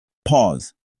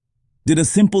Pause. Did a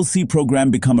simple C program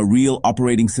become a real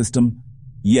operating system?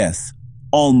 Yes,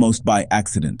 almost by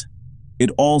accident.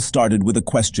 It all started with a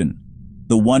question,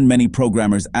 the one many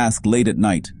programmers ask late at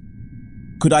night.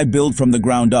 Could I build from the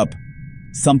ground up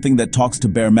something that talks to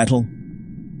bare metal?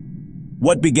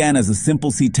 What began as a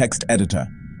simple C text editor,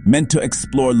 meant to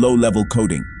explore low-level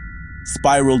coding,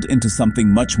 spiraled into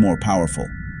something much more powerful.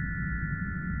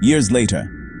 Years later,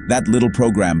 that little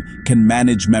program can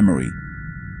manage memory,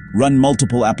 run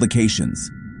multiple applications,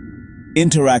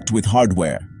 interact with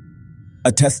hardware,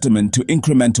 a testament to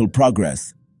incremental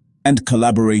progress and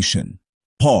collaboration.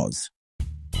 Pause.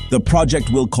 The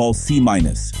project we'll call C-,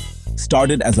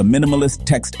 started as a minimalist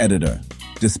text editor,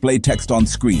 display text on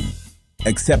screen,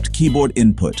 accept keyboard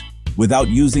input without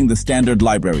using the standard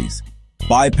libraries,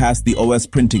 bypass the OS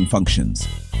printing functions,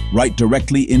 write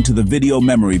directly into the video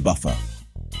memory buffer.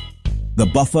 The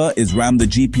buffer is RAM the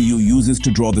GPU uses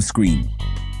to draw the screen.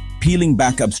 Peeling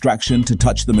back abstraction to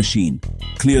touch the machine,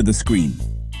 clear the screen.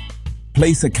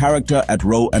 Place a character at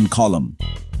row and column.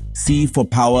 C for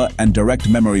power and direct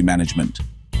memory management.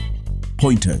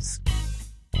 Pointers.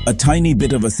 A tiny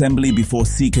bit of assembly before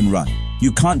C can run.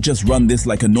 You can't just run this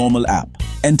like a normal app.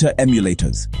 Enter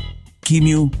emulators.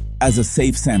 QEMU as a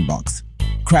safe sandbox.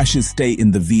 Crashes stay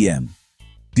in the VM.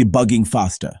 Debugging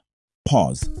faster.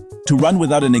 Pause. To run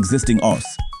without an existing OS,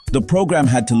 the program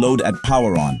had to load at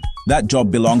power on. That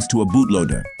job belongs to a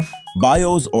bootloader.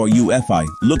 BIOS or UEFI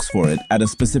looks for it at a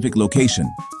specific location,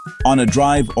 on a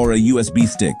drive or a USB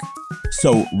stick.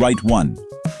 So write 1.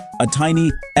 A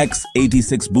tiny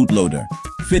x86 bootloader,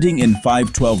 fitting in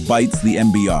 512 bytes the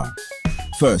MBR.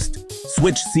 First,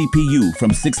 switch CPU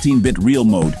from 16-bit real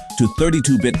mode to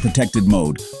 32-bit protected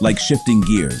mode, like shifting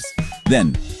gears.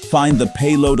 Then, find the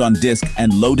payload on disk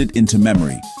and load it into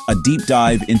memory. A deep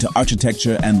dive into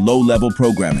architecture and low-level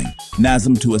programming.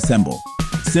 NASM to assemble.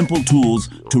 Simple tools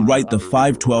to write the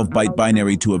 512-byte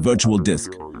binary to a virtual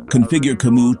disk. Configure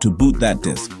QEMU to boot that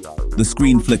disk. The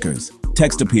screen flickers.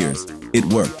 Text appears. It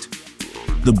worked.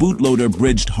 The bootloader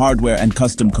bridged hardware and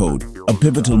custom code. A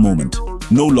pivotal moment.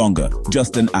 No longer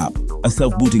just an app, a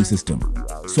self-booting system.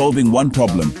 Solving one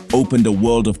problem opened a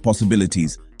world of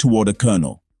possibilities toward a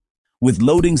kernel. With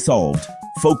loading solved,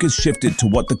 focus shifted to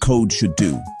what the code should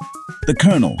do. The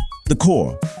kernel, the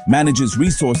core, manages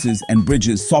resources and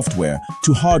bridges software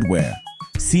to hardware,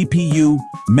 CPU,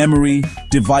 memory,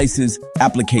 devices,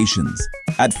 applications.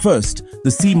 At first,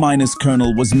 the C-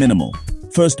 kernel was minimal.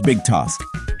 First big task,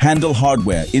 handle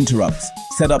hardware interrupts,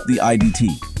 set up the IDT.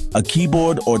 A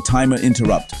keyboard or timer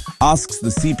interrupt asks the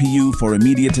CPU for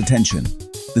immediate attention.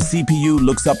 The CPU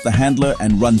looks up the handler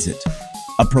and runs it.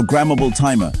 A programmable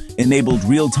timer enabled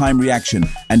real-time reaction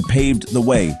and paved the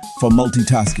way for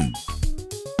multitasking.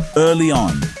 Early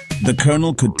on, the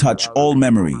kernel could touch all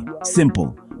memory,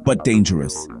 simple but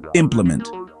dangerous. Implement,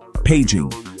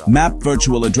 paging, map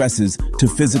virtual addresses to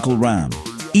physical RAM.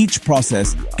 Each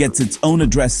process gets its own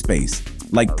address space,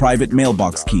 like private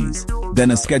mailbox keys.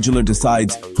 Then a scheduler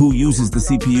decides who uses the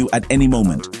CPU at any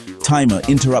moment. Timer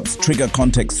interrupts trigger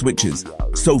context switches,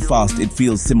 so fast it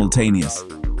feels simultaneous.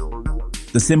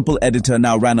 The simple editor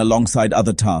now ran alongside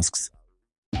other tasks.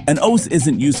 An OS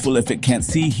isn't useful if it can't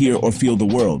see, hear, or feel the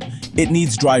world. It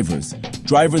needs drivers.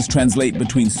 Drivers translate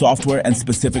between software and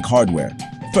specific hardware.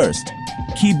 First,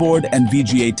 keyboard and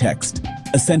VGA text,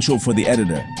 essential for the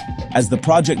editor. As the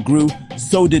project grew,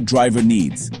 so did driver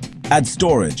needs. Add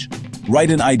storage.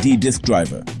 Write an ID disk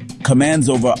driver. Commands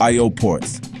over I/O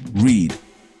ports. Read.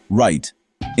 Write.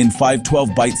 In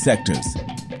 512-byte sectors.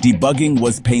 Debugging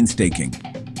was painstaking.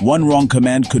 One wrong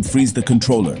command could freeze the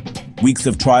controller. Weeks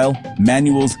of trial,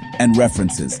 manuals, and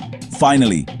references.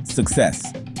 Finally,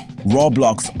 success. Raw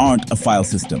blocks aren't a file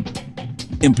system.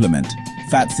 Implement.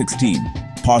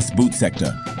 FAT16. Parse boot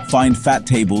sector. Find FAT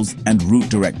tables and root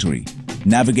directory.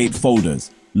 Navigate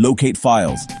folders. Locate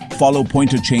files. Follow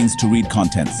pointer chains to read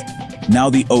contents.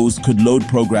 Now the OS could load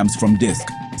programs from disk,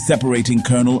 separating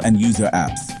kernel and user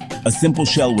apps. A simple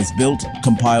shell was built,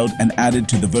 compiled, and added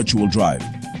to the virtual drive.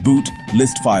 Boot,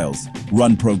 list files,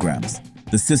 run programs.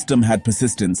 The system had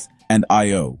persistence and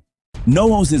I/O.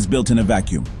 No OS is built in a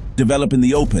vacuum. Develop in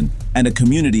the open, and a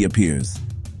community appears.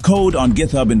 Code on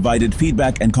GitHub invited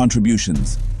feedback and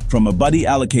contributions. From a buddy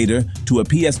allocator to a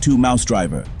PS2 mouse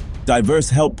driver. Diverse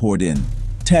help poured in.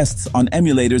 Tests on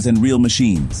emulators and real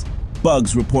machines.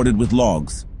 Bugs reported with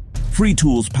logs. Free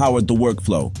tools powered the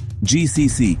workflow.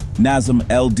 GCC, NASM,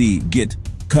 LD, Git,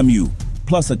 QEMU,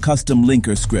 plus a custom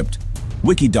linker script.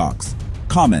 Wikidocs,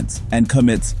 comments, and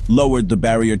commits lowered the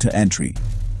barrier to entry.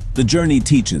 The journey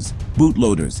teaches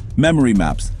bootloaders, memory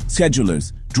maps,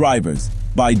 schedulers, drivers,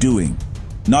 by doing.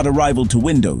 Not a rival to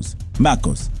Windows,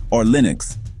 MacOS or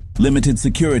Linux, limited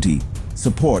security,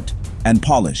 support, and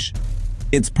polish.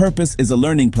 Its purpose is a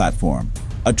learning platform,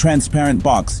 a transparent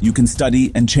box you can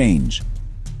study and change.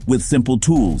 With simple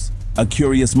tools, a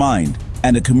curious mind,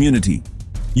 and a community,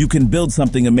 you can build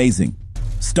something amazing.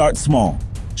 Start small,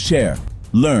 share,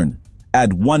 learn,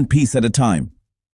 add one piece at a time.